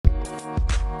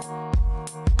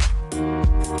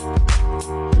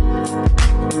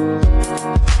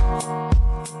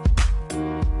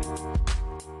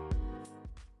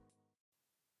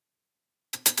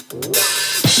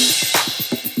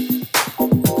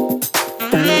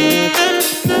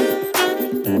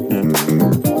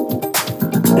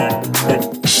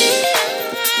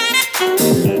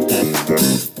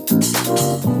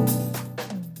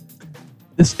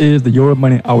is the Your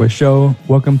Money Hour show.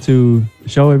 Welcome to the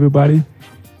show, everybody.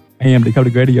 I am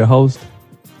Dakota Grady, your host.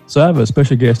 So I have a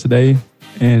special guest today,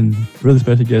 and really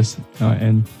special guest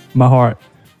in my heart.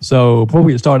 So before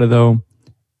we get started, though,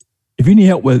 if you need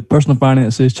help with personal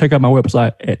finances, check out my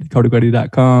website at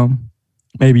dakotagrady.com.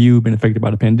 Maybe you've been affected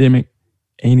by the pandemic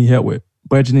and you need help with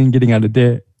budgeting, getting out of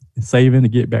debt, and saving to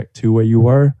get back to where you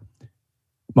were.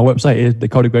 My website is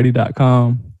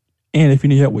dakotagrady.com. And if you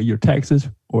need help with your taxes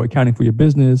or accounting for your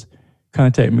business,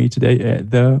 contact me today at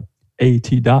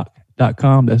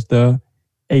theatdoc.com. That's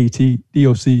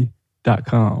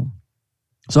theatdoc.com.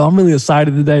 So I'm really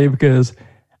excited today because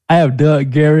I have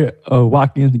Doug Garrett of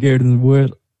Watkins, Garrett in the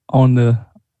Wood on the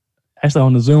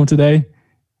Zoom today.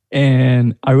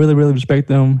 And I really, really respect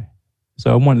them.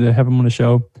 So I wanted to have him on the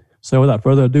show. So without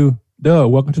further ado,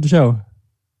 Doug, welcome to the show.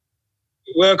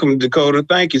 Welcome, Dakota.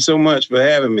 Thank you so much for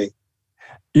having me.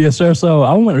 Yes, sir. So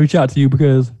I want to reach out to you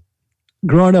because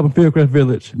growing up in Fieldcrest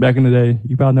Village back in the day,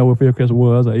 you probably know what Fieldcrest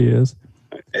was or is.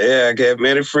 Yeah, I got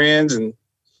many friends and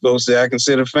folks that I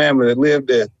consider family that live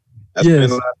there. I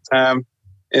spent a lot of time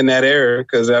in that area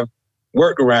because I've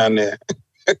worked around there.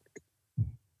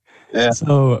 Yeah.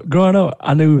 So growing up,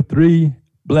 I knew 3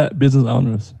 black business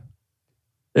owners.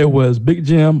 It was Big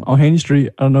Jim on Haney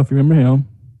Street. I don't know if you remember him.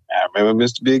 I remember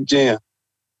Mr. Big Jim.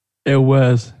 It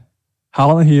was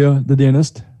Holland Hill, the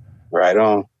dentist. Right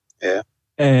on. Yeah.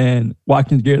 And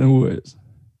Watkins, Garrett in the Woods.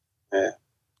 Yeah.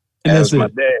 And that was my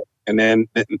dad. And then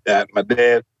my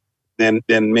dad, then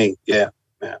me. Yeah.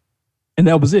 Yeah. And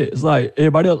that was it. It's like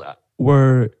everybody else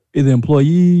were either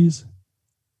employees.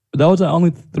 Those are the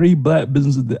only 3 black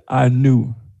businesses that I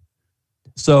knew.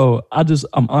 So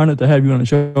I'm honored to have you on the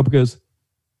show because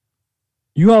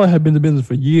you all have been in the business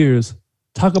for years.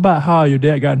 Talk about how your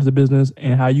dad got into the business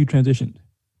and how you transitioned,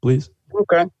 please.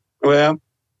 Okay. Well,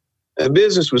 the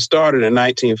business was started in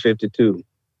 1952.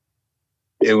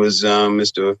 It was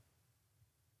Mr.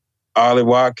 Ollie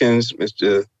Watkins,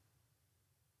 Mr.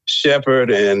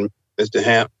 Shepard, and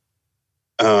Mr.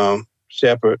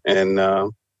 Shepard, and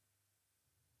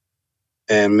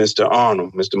Mr.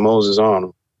 Arnold, Mr. Moses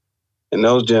Arnold. And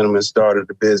those gentlemen started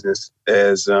the business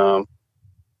as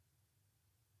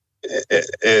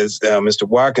Mr.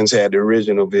 Watkins had the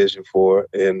original vision for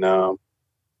it. And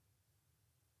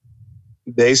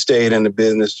they stayed in the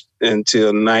business until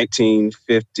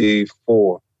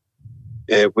 1954,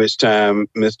 at which time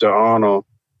Mr. Arnold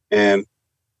and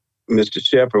Mr.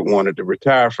 Shepard wanted to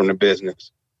retire from the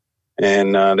business.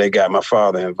 And they got my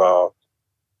father involved.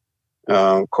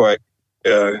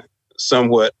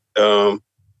 Somewhat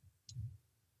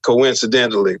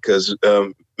coincidentally, because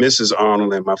Mrs.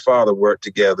 Arnold and my father worked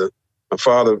together. My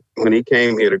father, when he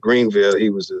came here to Greenville, he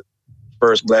was the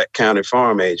first black county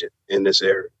farm agent in this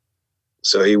area.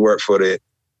 So he worked for the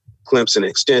Clemson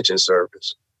Extension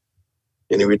Service.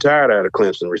 And he retired out of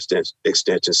Clemson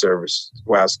Extension Service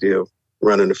while still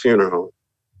running the funeral home.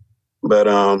 But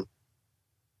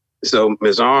so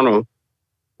Ms. Arnold,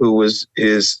 who was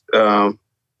his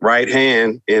right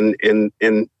hand in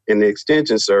the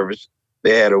Extension Service,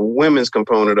 they had a women's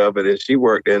component of it, and she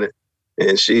worked in it.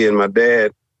 And she and my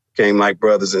dad came like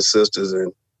brothers and sisters.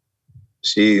 And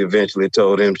she eventually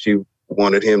told him she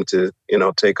wanted him to,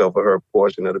 take over her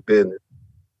portion of the business.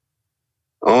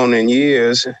 On in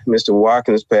years, Mr.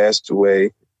 Watkins passed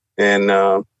away, and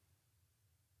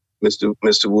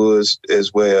Mr. Woods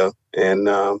as well. And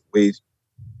we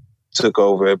took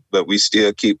over, but we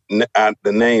still keep the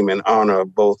name in honor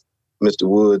of both Mr.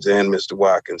 Woods and Mr.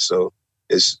 Watkins. So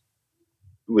it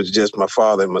was just my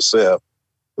father and myself.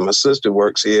 And my sister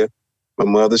works here. My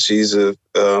mother, she's a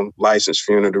licensed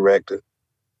funeral director.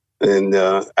 And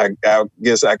I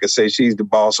guess I could say she's the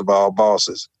boss of all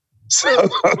bosses. So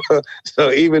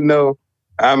even though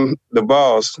I'm the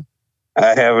boss,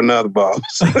 I have another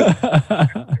boss.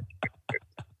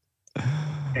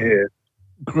 Yeah.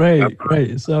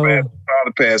 Great. So my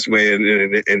father passed away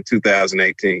in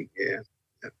 2018. Yeah.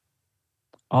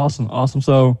 Awesome.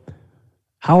 So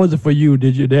how was it for you?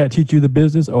 Did your dad teach you the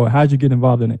business, or how'd you get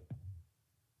involved in it?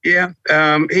 Yeah,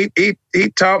 he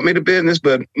taught me the business,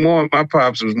 but my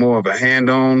pops was more of a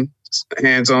hands-on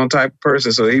type of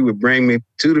person. So he would bring me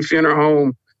to the funeral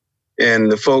home,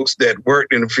 and the folks that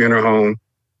worked in the funeral home,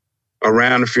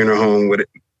 around the funeral home, would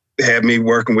have me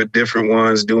working with different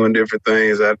ones, doing different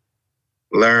things. I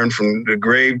learned from the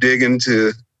grave digging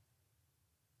to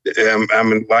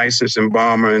I'm a licensed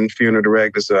embalmer and funeral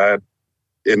director, so I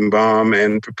embalm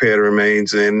and prepare the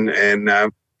remains and I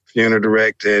funeral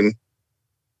direct and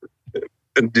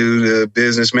do the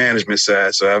business management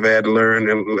side. So I've had to learn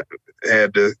and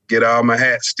had to get all my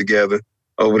hats together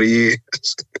over the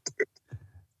years.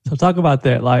 So talk about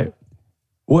that. Like,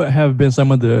 what have been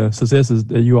some of the successes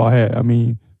that you all had? I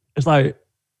mean, it's like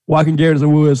Watkins, Garrett,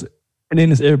 and Woods, and then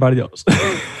it's everybody else. Well,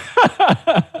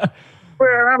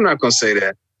 I'm not going to say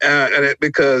that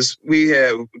because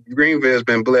Greenville has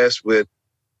been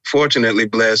fortunately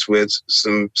blessed with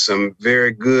some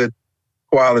very good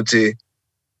quality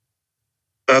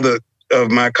other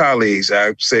of my colleagues.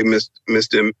 I say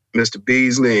Mr.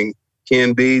 Beasley and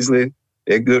Ken Beasley.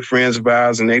 They're good friends of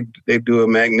ours, and they do a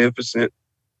magnificent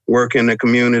work in the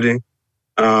community.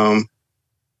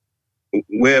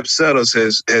 Webb Settles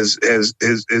is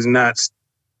not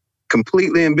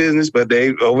completely in business, but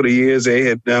over the years they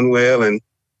had done well. And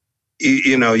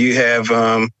you have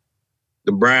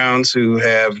the Browns who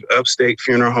have Upstate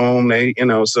Funeral Home.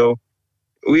 So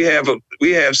we have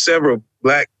several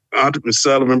Black entrepreneurs,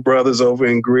 Sullivan Brothers over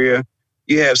in Greer.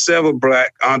 You have several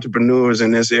Black entrepreneurs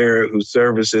in this area who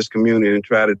service this community and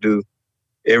try to do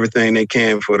everything they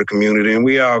can for the community. And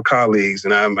we are colleagues,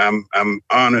 and I'm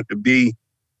honored to be,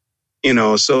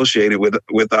 associated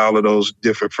with all of those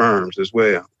different firms as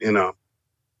well.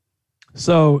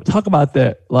 So talk about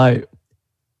that. Like,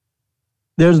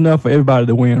 there's enough for everybody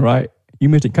to win, right? You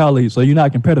mentioned colleagues, so you're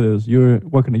not competitors. You're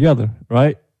working together,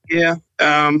 right? Yeah.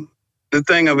 The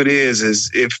thing of it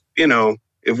is if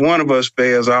one of us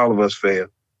fails, all of us fail,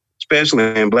 especially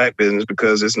in Black business,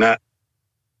 because it's not,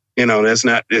 there's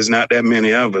not that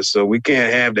many of us. So we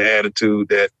can't have the attitude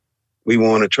that we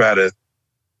want to try to,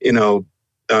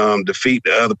 defeat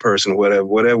the other person,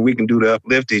 whatever we can do to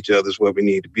uplift each other is what we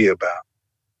need to be about.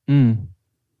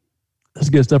 That's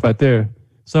good stuff right there.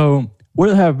 So what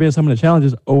have been some of the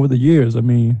challenges over the years, I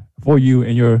mean, for you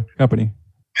and your company?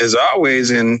 As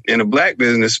always in a Black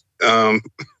business,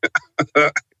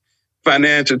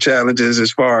 financial challenges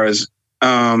as far as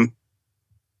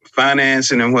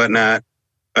financing and whatnot,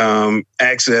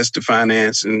 access to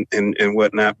finance and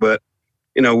whatnot. But,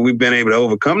 we've been able to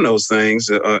overcome those things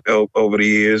over the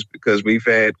years because we've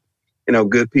had,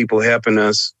 good people helping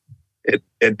us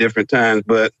at different times.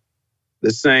 But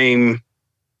the same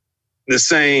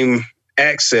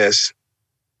access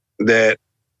that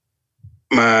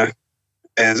how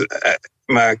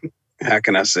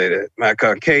can I say that? My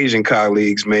Caucasian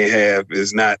colleagues may have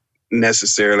is not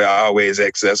necessarily always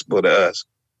accessible to us.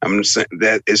 I'm saying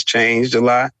that it's changed a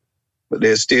lot, but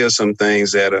there's still some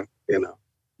things that are,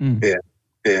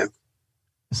 yeah.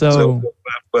 So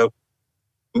but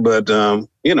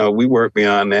we work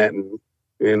beyond that, and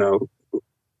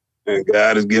and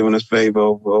God has given us favor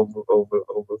over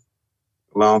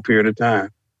a long period of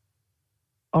time.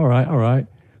 All right.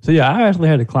 So yeah, I actually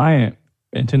had a client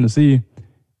in Tennessee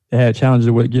that had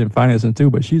challenges with getting financing too,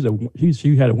 but she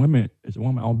had a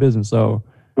woman-owned business, so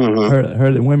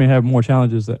her the women have more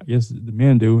challenges, I guess, the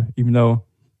men do, even though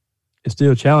it's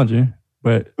still challenging.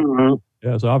 But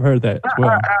yeah, so I've heard that as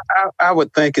well. I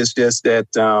would think it's just that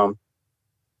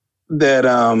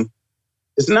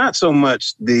it's not so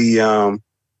much the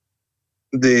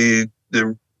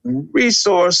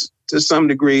resource to some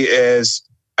degree as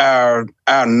our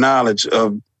knowledge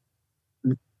of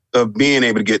being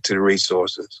able to get to the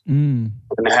resources and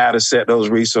how to set those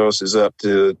resources up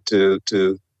to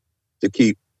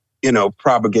keep,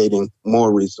 propagating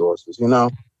more resources,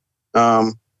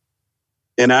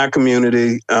 in our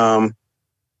community,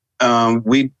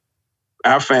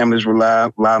 our families rely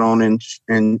a lot on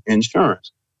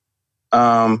insurance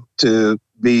to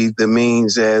be the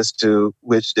means as to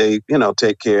which they,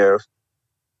 take care of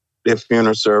their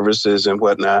funeral services and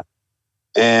whatnot.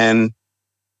 And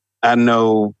I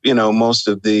know, most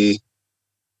of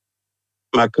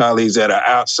my colleagues that are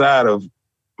outside of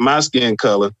my skin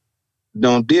color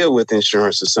don't deal with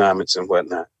insurance assignments and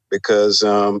whatnot because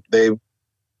they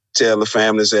tell the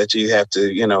families that you have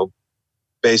to,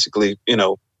 basically,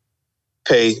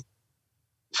 pay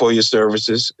for your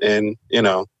services. And, in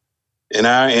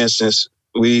our instance,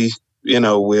 we,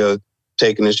 we'll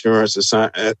take an insurance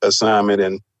assignment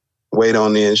and wait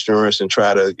on the insurance and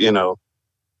try to,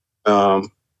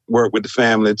 work with the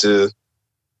family to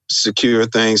secure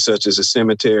things such as a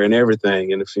cemetery and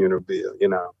everything in the funeral bill,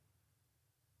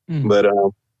 But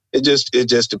it just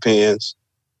depends.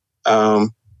 I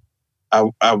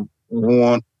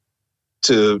want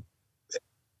to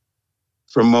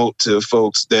promote to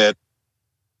folks that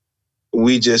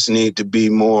we just need to be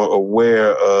more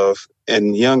aware of,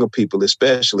 and younger people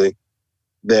especially,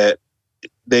 that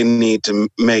they need to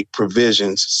make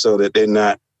provisions so that they're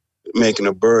not making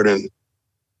a burden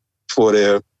for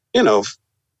their,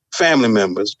 family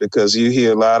members. Because you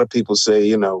hear a lot of people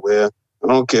say, well, I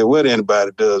don't care what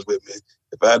anybody does with me.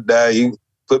 If I die, you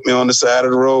put me on the side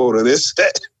of the road or this,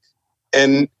 that.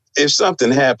 And if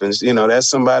something happens, that's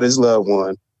somebody's loved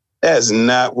one. That's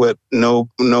not what no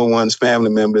one's family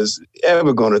member is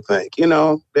ever going to think. You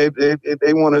know, they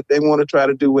want to try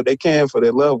to do what they can for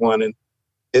their loved one, and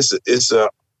it's a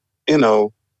you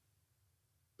know,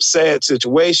 sad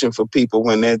situation for people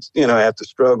when they have to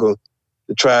struggle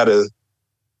to try to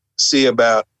see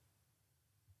about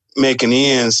making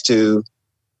ends to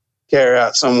carry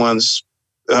out someone's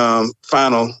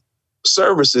final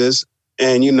services,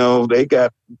 and they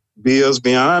got bills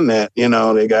beyond that.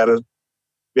 They got to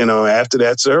after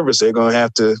that service they're going to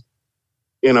have to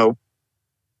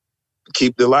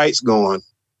keep the lights going,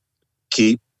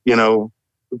 keep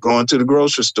going to the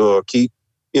grocery store, keep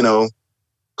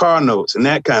car notes and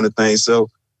that kind of thing. So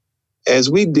as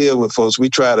we deal with folks, we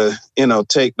try to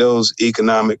take those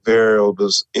economic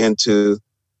variables into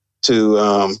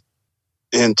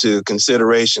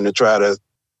consideration to try to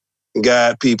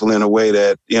guide people in a way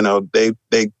that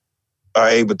they are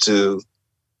able to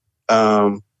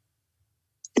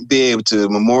be able to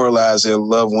memorialize their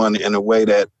loved one in a way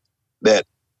that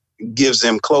gives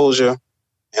them closure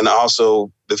and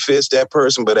also befits that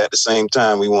person. But at the same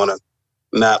time, we want to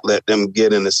not let them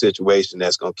get in a situation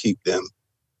that's going to keep them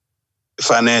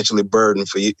financially burdened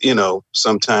for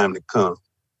some time to come.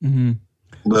 Mm-hmm.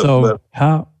 But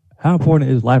how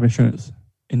important is life insurance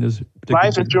in this particular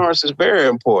life insurance is very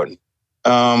important.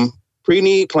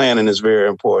 Pre-need planning is very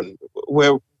important.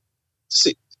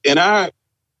 In our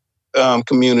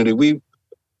community, we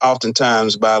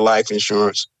oftentimes buy life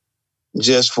insurance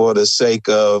just for the sake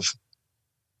of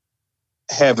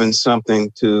having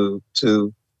something to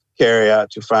carry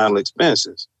out your final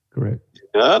expenses. Correct.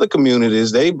 In other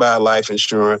communities, they buy life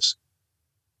insurance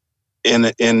in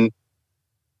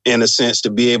a sense to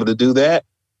be able to do that,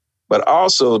 but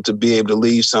also to be able to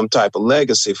leave some type of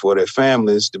legacy for their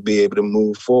families to be able to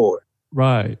move forward.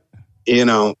 Right. And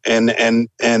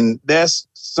that's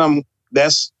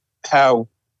how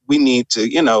we need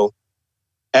to,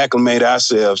 acclimate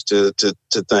ourselves to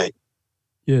think.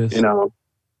 Yes.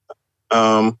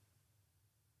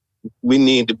 We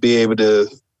need to be able to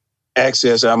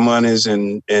access our monies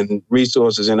and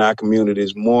resources in our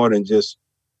communities more than just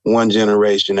one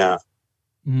generation out.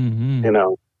 Mm-hmm.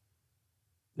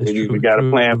 We got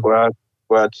to plan for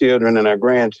our children and our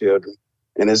grandchildren,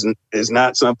 and it's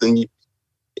not something you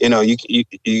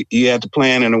have to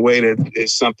plan in a way that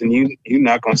it's something you're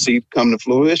not going to see come to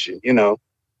fruition.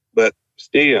 But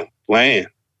still plan.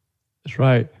 That's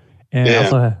right, and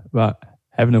also about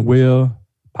having a will,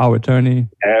 power of attorney,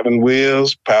 having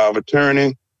wills, power of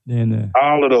attorney. And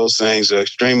all of those things are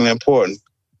extremely important.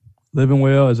 Living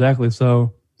well, exactly.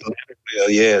 So,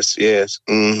 yes.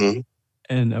 Mm-hmm.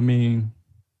 And I mean,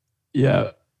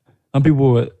 yeah, I know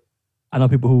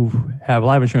people who have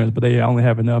life insurance, but they only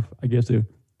have enough, I guess, to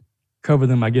cover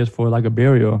them, I guess, for like a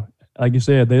burial. Like you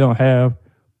said, they don't have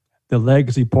the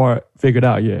legacy part figured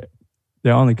out yet.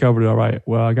 They're only covered, all right,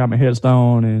 well, I got my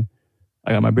headstone and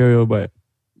I got my burial, but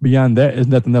beyond that, there's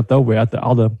nothing left over after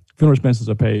all the funeral expenses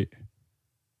are paid.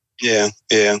 Yeah.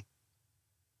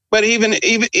 But even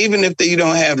if you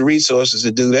don't have the resources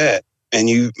to do that, and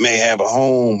you may have a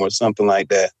home or something like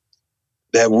that,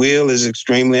 that will is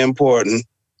extremely important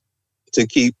to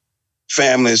keep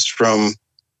families from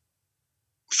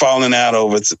falling out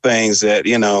over things that,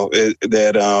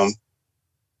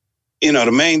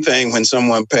 the main thing when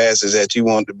someone passes that you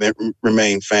want to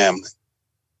remain family.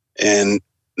 And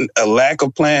a lack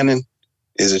of planning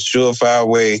is a surefire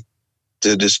way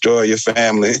to destroy your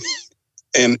family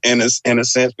in a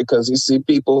sense, because you see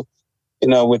people,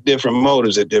 with different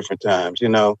motives at different times.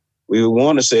 We would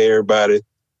want to say everybody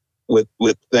would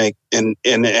think in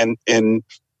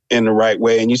the right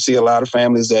way. And you see a lot of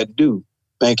families that do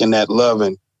think in that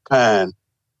loving, kind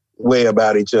way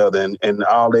about each other. And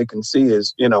all they can see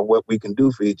is, what we can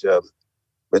do for each other.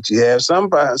 But you have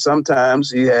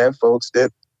sometimes you have folks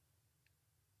that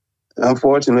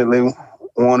unfortunately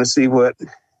want to see what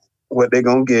they're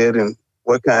going to get and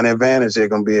what kind of advantage they're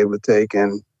going to be able to take.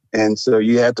 And so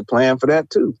you have to plan for that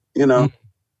too,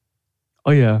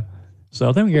 Oh, yeah. So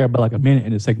I think we got about like a minute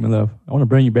in the segment left. I want to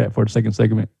bring you back for the second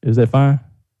segment. Is that fine?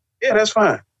 Yeah, that's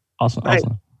fine. Awesome.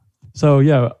 So,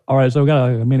 yeah. All right. So we got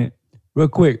like a minute. Real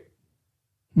quick.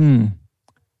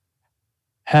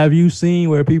 Have you seen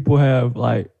where people have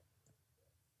like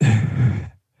the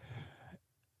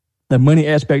money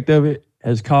aspect of it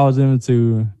has caused them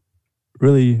to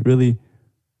really, really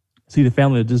see the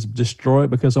family just destroy it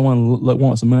because someone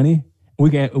wants some money? We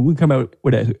can come out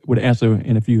with an answer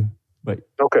in a few. But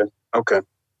okay.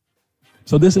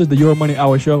 So this is the Your Money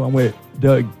Hour show. I'm with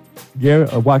Doug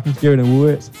Garrett of Watkins, Garrett and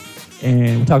Woods,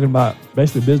 and we're talking about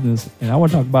basically business. And I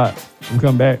want to talk about, when we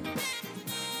come back,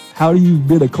 how do you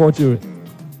build a culture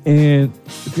in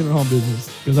the funeral home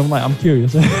business? Because I'm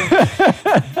curious.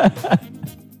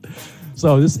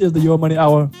 So this is the Your Money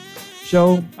Hour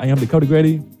show. I am Dakota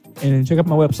Grady. And check out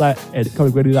my website at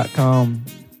dakotagrady.com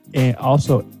and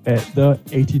also at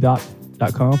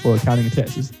theatdoc.com for accounting and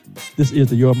taxes. This is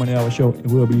the Your Money Hour show,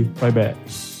 and we'll be right back.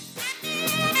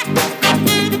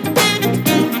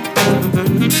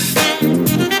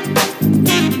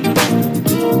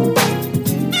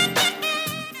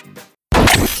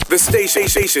 The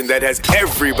station that has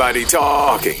everybody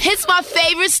talking. It's my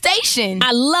favorite station.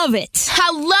 I love it.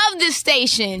 I love this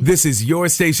station. This is your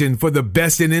station for the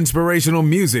best in inspirational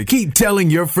music. Keep telling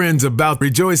your friends about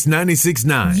Rejoice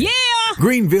 96.9. Yeah!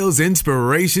 Greenville's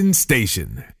Inspiration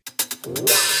Station.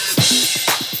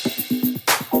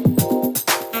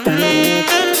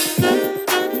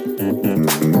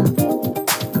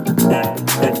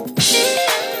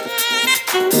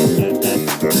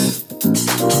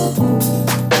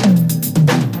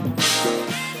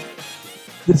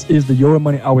 This is the Your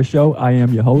Money Hour show. I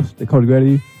am your host, Dakota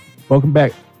Grady. Welcome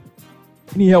back.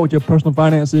 If you need help with your personal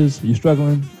finances, you're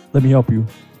struggling, let me help you.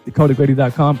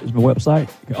 DakotaGrady.com is my website.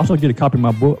 You can also get a copy of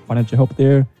my book, Financial Help,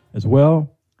 there as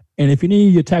well. And if you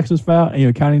need your taxes filed and your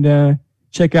accounting done,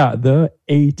 check out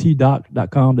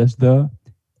theatdoc.com. That's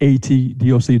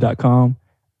theatdoc.com.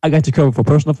 I got you covered for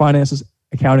personal finances,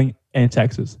 accounting, and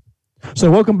taxes.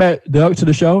 So welcome back, Doug, to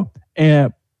the show.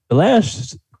 And the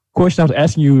last question I was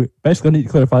asking you, basically I need to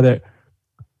clarify that.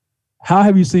 How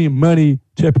have you seen money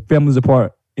tear families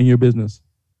apart in your business?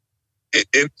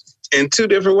 It in two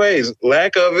different ways.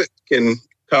 Lack of it can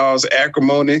cause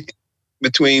acrimony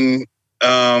between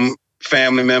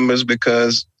family members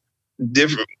because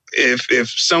if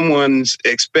someone's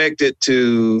expected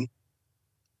to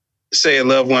say a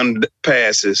loved one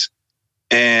passes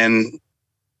and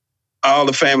all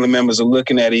the family members are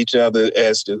looking at each other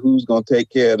as to who's going to take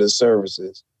care of the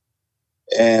services,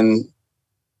 and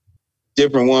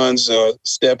different ones are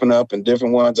stepping up and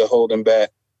different ones are holding back,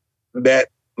 that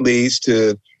leads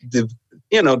to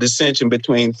dissension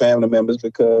between family members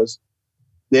because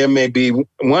there may be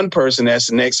one person that's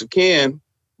the next of kin,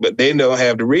 but they don't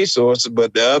have the resources,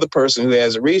 but the other person who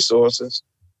has the resources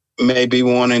may be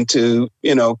wanting to,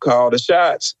 call the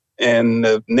shots, and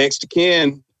the next of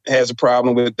kin has a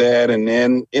problem with that, and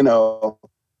then,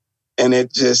 and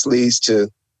it just leads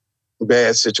to a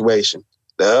bad situation.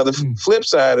 The other flip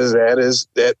side of that is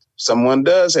that someone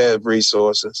does have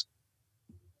resources,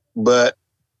 but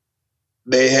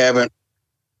they haven't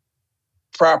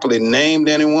properly named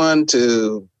anyone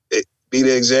to be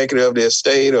the executive of the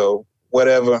estate or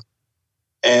whatever.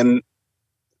 And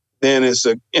then it's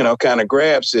a, kind of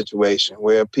grab situation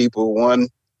where people, one,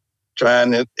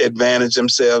 trying to advantage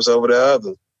themselves over the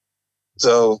other.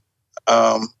 So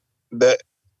that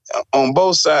on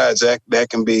both sides, that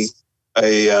can be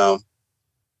a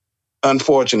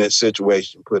unfortunate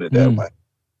situation, put it that way.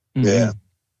 Mm-hmm. Yeah.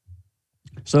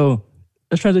 So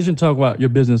let's transition to talk about your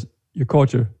business, your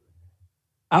culture.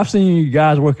 I've seen you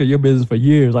guys work at your business for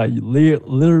years, like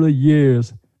literally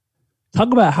years.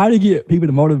 Talk about how to get people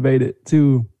to motivated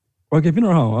to work at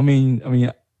funeral home. I mean,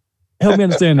 help me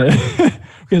understand that.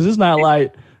 Because it's not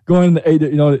like going to 8,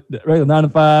 the regular 9 to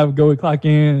 5, go and clock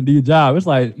in, do your job. It's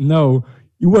like, no,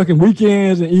 you're working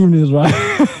weekends and evenings, right?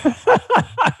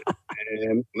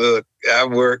 And look, I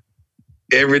work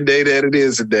every day that it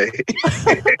is a day.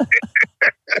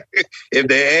 If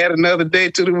they add another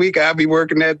day to the week, I'll be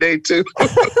working that day too.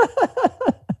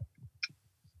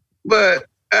 But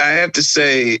I have to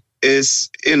say, it's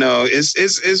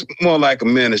more like a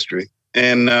ministry.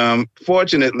 And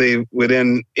fortunately,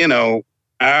 within,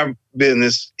 our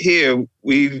business here,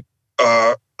 we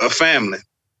are a family.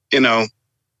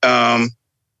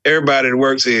 Everybody that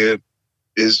works here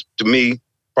is, to me,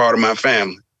 part of my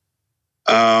family.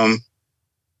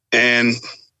 And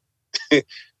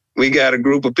we got a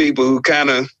group of people who kind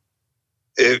of,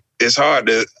 it's hard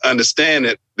to understand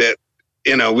it, that,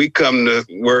 we come to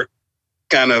work,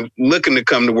 kind of looking to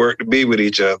come to work to be with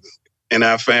each other in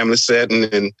our family setting.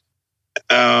 And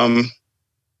I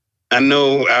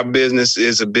know our business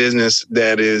is a business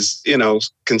that is,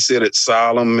 considered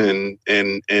solemn and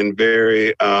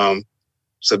very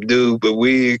subdued, but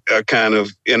we are kind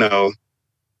of,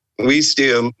 we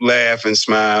still laugh and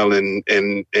smile and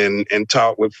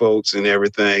talk with folks and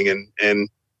everything. And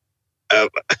I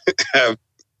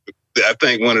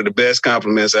think one of the best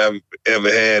compliments I've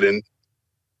ever had and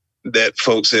that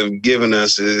folks have given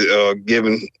us or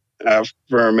given our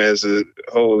firm as a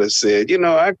whole has said,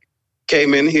 I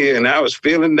came in here and I was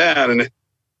feeling down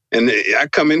and I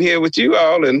come in here with you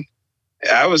all and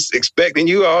I was expecting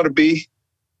you all to be,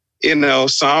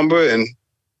 somber and,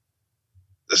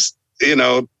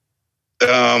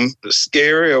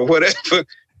 scary or whatever.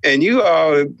 And you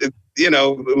all,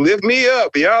 lift me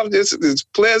up. Y'all just it's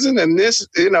pleasant and this,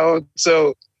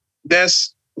 so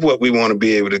that's what we want to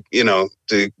be able to,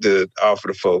 to offer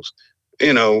to folks.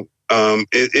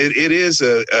 It is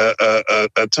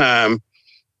a time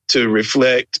to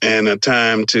reflect and a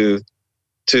time to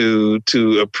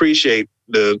appreciate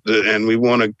and we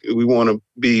want to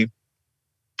be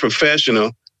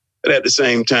professional, but at the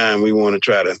same time we want to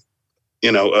try to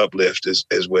uplift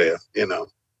as well.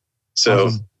 So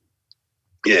Awesome.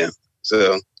 yeah.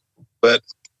 So, but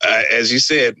as you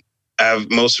said,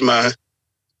 most of my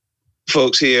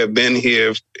folks here have been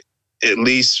here at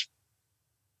least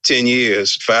 10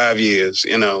 years, 5 years,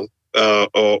 or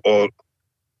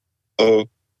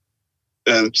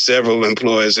several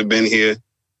employees have been here.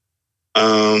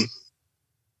 I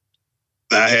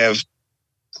have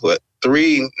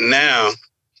 3 now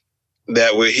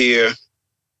that were here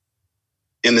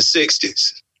in the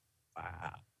 60s.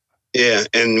 Wow. Yeah,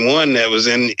 and one that was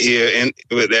in here in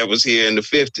the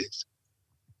 50s.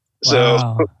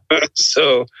 Wow.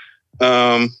 So,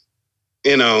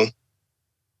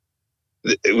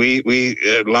 we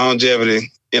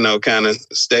longevity, kind of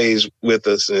stays with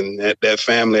us, and that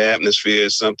family atmosphere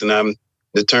is something I'm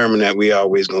determined that we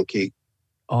always gonna keep.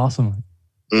 Awesome.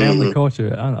 Family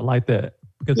culture. I like that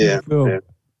because people feel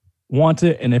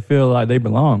wanted and they feel like they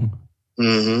belong.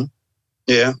 Mm-hmm.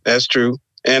 Yeah, that's true.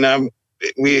 And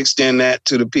we extend that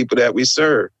to the people that we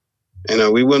serve.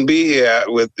 We wouldn't be here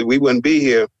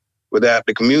without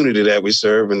the community that we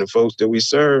serve, and the folks that we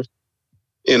serve,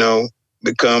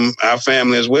 become our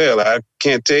family as well. I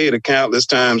can't tell you the countless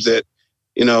times that,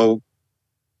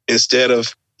 instead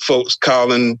of folks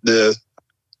calling the,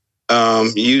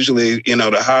 usually,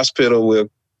 the hospital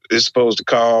is supposed to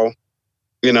call,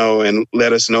 and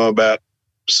let us know about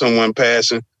someone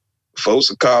passing. Folks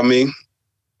will call me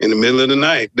in the middle of the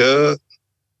night, Doug,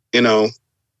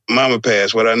 mama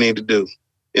passed, what I need to do,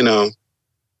 and,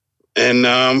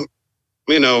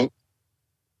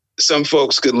 some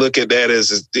folks could look at that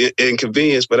as an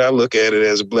inconvenience, but I look at it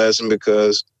as a blessing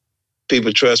because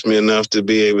people trust me enough to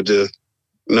be able to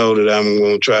know that I'm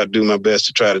going to try to do my best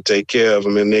to try to take care of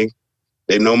them. And they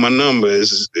know my number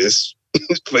is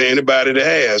for anybody to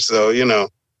have. So,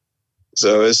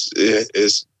 so it's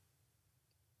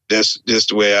that's just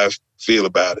the way I feel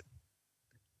about it.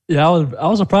 Yeah, I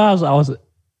was surprised. I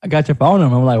got your phone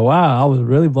number. I'm like, wow, I was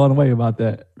really blown away about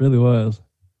that. Really was.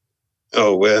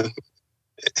 Oh, well,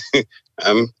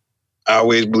 I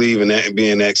always believe in that and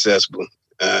being accessible.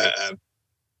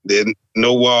 There's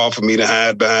no wall for me to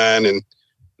hide behind and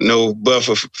no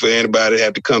buffer for anybody to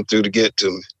have to come through to get to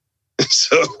me.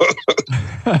 So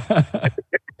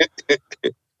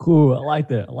cool. I like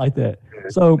that.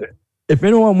 So if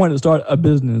anyone wanted to start a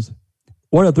business,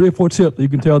 what are 3 or 4 tips that you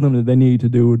can tell them that they need to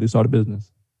do to start a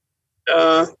business?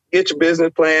 Get your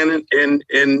business plan in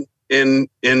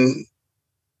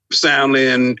soundly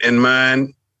in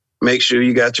mind. Make sure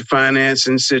you got your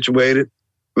financing situated.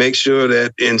 Make sure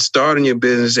that in starting your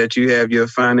business that you have your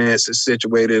finances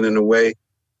situated in a way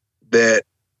that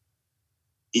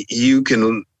you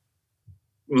can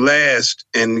last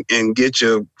and get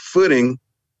your footing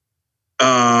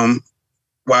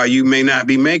while you may not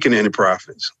be making any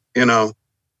profits, and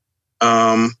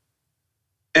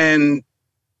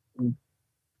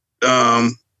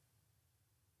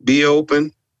be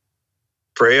open,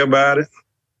 pray about it,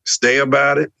 stay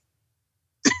about it,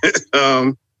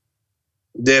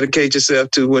 dedicate yourself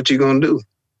to what you're going to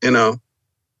do,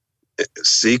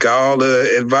 seek all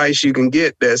the advice you can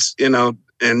get that's,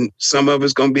 and some of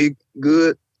it's going to be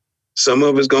good, some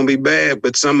of it's going to be bad,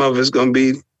 but some of it's going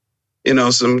to be,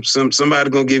 somebody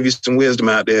going to give you some wisdom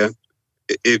out there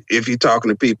if you're talking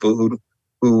to people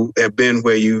who have been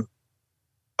where you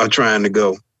are trying to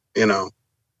go, And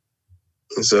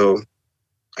so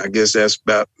I guess that's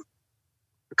about,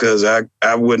 because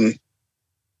I wouldn't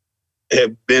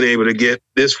have been able to get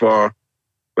this far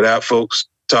without folks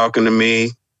talking to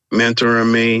me,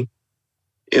 mentoring me,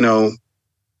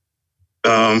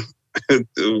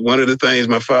 one of the things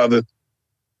my father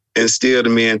instilled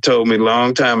in me and told me a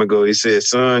long time ago, he said,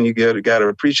 son, you got to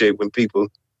appreciate when people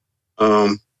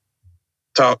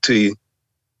talk to you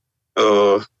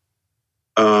or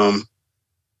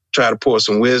try to pour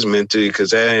some wisdom into you,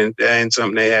 because that ain't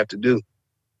something they have to do.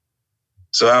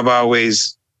 So I've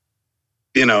always,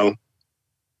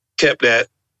 kept that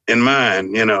in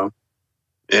mind, and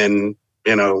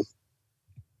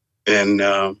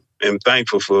am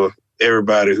thankful for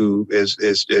everybody who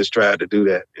has tried to do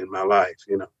that in my life,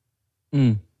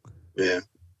 Yeah.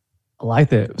 I like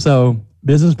that. So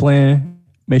business plan,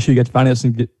 make sure you get the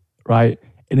financing right.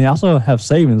 And they also have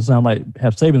savings. Sound like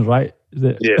have savings, right? Is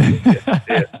it? Yeah.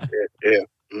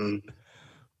 Mm.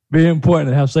 Very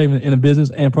important to have savings in a business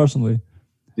and personally.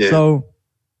 Yeah. So,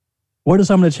 what are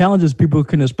some of the challenges people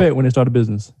can expect when they start a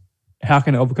business? How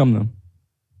can they overcome them?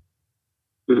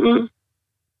 Mm-hmm.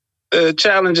 The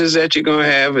challenges that you're going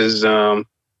to have is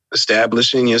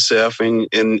establishing yourself in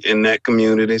that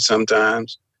community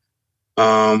sometimes,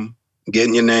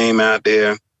 getting your name out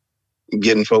there,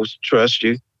 getting folks to trust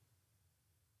you.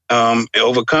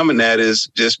 Overcoming that is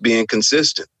just being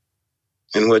consistent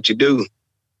in what you do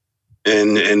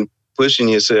and pushing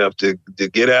yourself to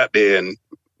get out there and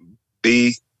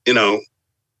be,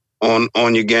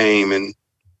 on your game and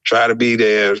try to be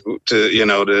there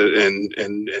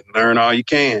and learn all you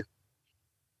can.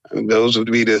 And those would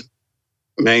be the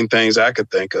main things I could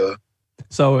think of.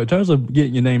 So in terms of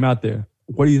getting your name out there,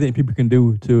 what do you think people can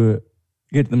do to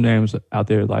get them names out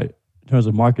there, like in terms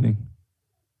of marketing?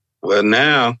 Well,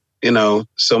 now,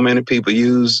 so many people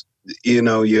use,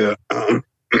 your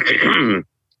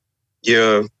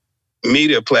your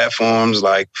media platforms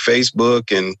like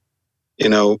Facebook, and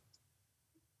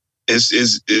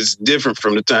it's different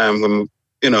from the time when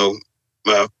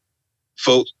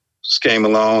folks came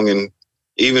along, and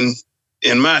even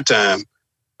in my time,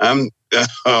 I'm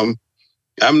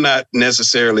not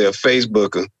necessarily a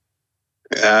Facebooker,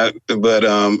 but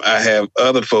I have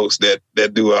other folks that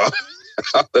do all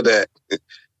of that.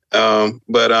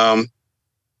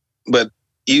 But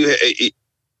you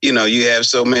have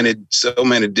so many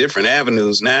different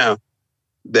avenues now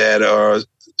that are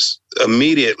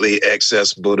immediately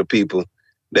accessible to people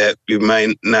that you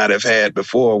might not have had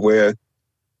before, where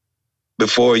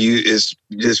before you is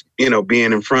just,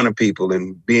 being in front of people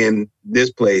and being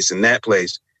this place and that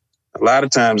place. A lot of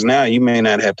times now you may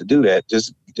not have to do that.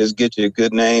 Just get you a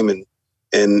good name and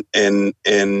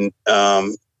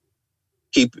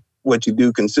keep what you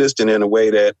do consistent in a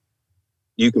way that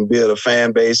you can build a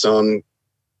fan base on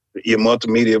your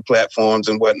multimedia platforms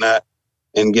and whatnot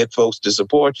and get folks to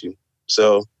support you.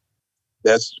 So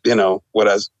that's, what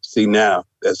I see now.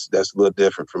 That's a little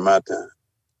different from my time.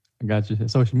 I got you.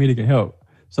 Social media can help.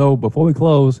 So before we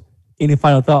close, any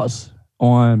final thoughts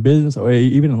on business or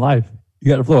even in life? You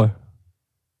got the floor.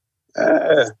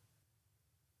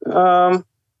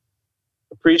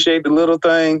 Appreciate the little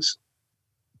things.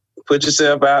 Put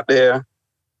yourself out there.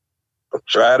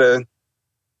 Try to,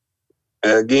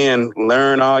 again,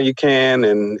 learn all you can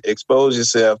and expose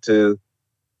yourself to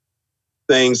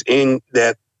things in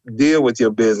that deal with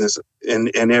your business in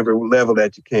every level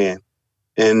that you can.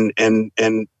 And you're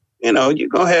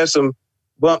going to have some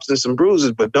bumps and some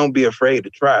bruises, but don't be afraid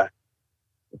to try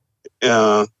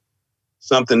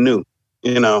something new,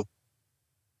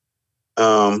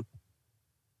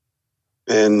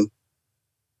 and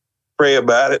pray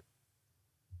about it.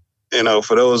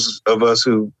 For those of us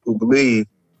who believe,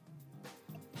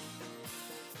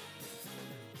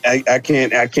 I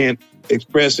can't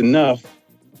express enough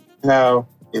how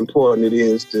important it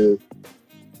is to,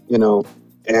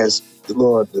 ask the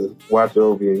Lord to watch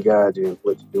over you and guide you in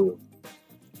what you're doing.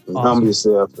 And awesome. Humble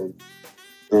yourself and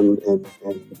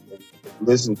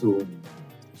listen to him.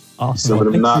 Awesome. Some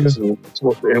of them knocks and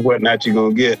whatnot you're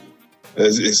going to get.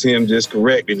 It's him just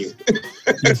correcting you.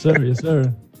 Yes, sir. Yes,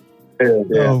 sir. Yeah.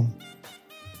 So,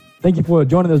 thank you for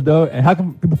joining us, Doug. And how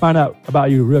can people find out about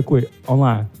you real quick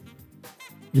online?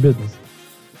 Your business.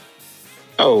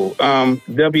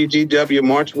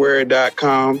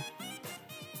 wgwmortuary.com.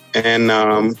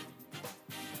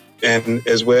 And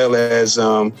as well as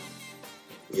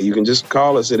you can just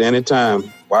call us at any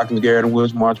time. Watkins, Garrett, and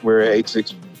Woods Mortuary,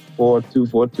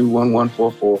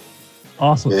 864-242-1144.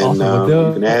 Awesome. And awesome.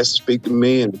 You can ask to speak to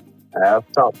me, and I'll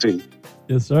talk to you.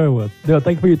 Yes, sir. Well, Doug,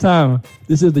 thank you for your time.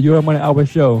 This is the Your Money Hour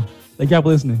Show. Thank y'all for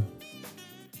listening.